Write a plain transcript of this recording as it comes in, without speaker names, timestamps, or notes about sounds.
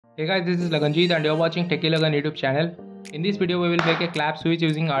Hey guys, this is Laganjeet and you're watching Techie Lagan YouTube channel. In this video we will make a clap switch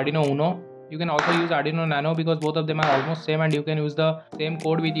using Arduino Uno. You can also use Arduino Nano because both of them are almost same and you can use the same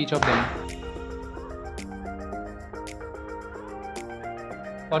code with each of them.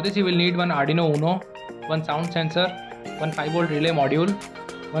 For this you will need one Arduino Uno, one sound sensor, one 5V relay module,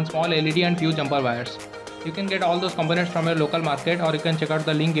 one small LED and few jumper wires. You can get all those components from your local market or you can check out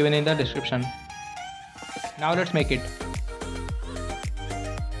the link given in the description. Now let's make it.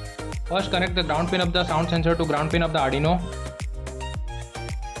 First connect the ground pin of the sound sensor to ground pin of the Arduino.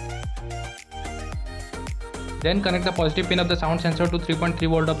 Then connect the positive pin of the sound sensor to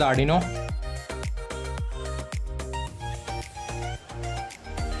 3.3V of the Arduino.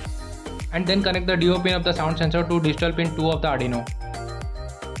 And then connect the DO pin of the sound sensor to digital pin 2 of the Arduino.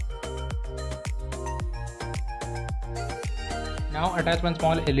 Now attach one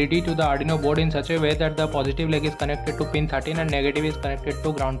small LED to the Arduino board in such a way that the positive leg is connected to pin 13 and negative is connected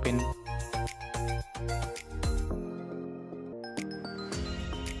to ground pin.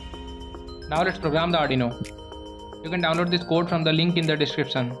 Now let's program the Arduino. You can download this code from the link in the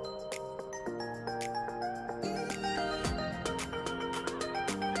description.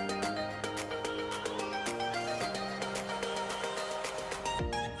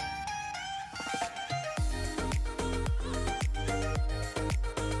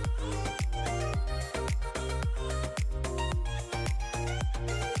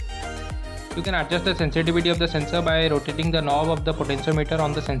 You can adjust the sensitivity of the sensor by rotating the knob of the potentiometer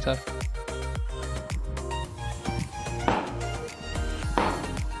on the sensor.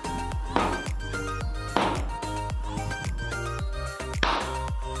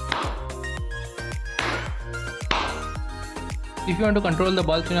 If you want to control the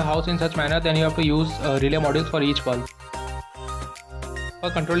bulbs in your house in such manner, then you have to use relay modules for each bulb. For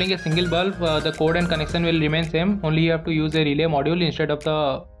controlling a single bulb, the code and connection will remain same, only you have to use a relay module instead of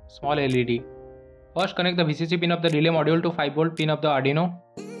the small LED. First connect the VCC pin of the relay module to 5V pin of the Arduino.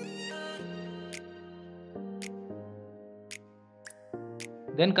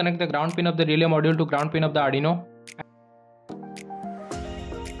 Then connect the ground pin of the relay module to ground pin of the Arduino.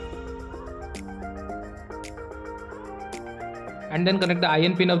 And then connect the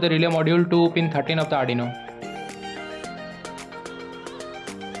IN pin of the relay module to pin 13 of the Arduino.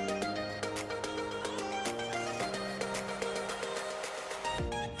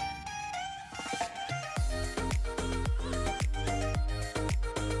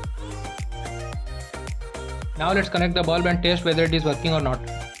 Now let's connect the bulb and test whether it is working or not.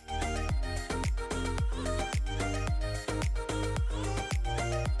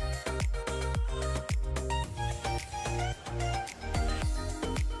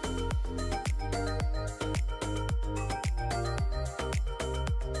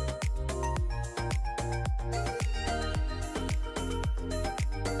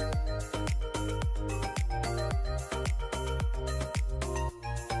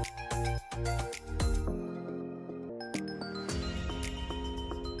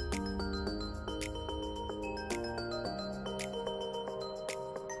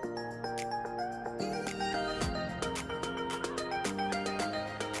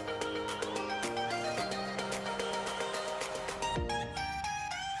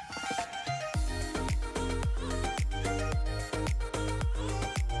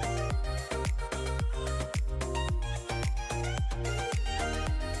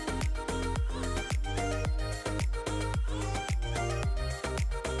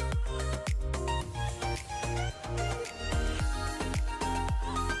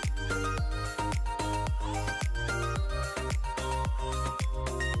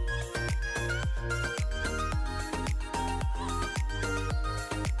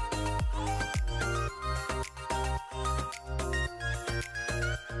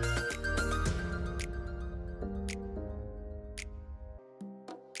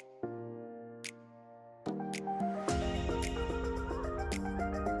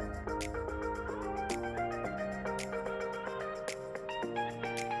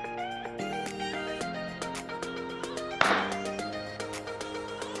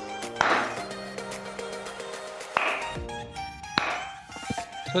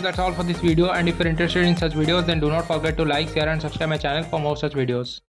 So that's all for this video, and if you're interested in such videos, then do not forget to like, share and subscribe my channel for more such videos.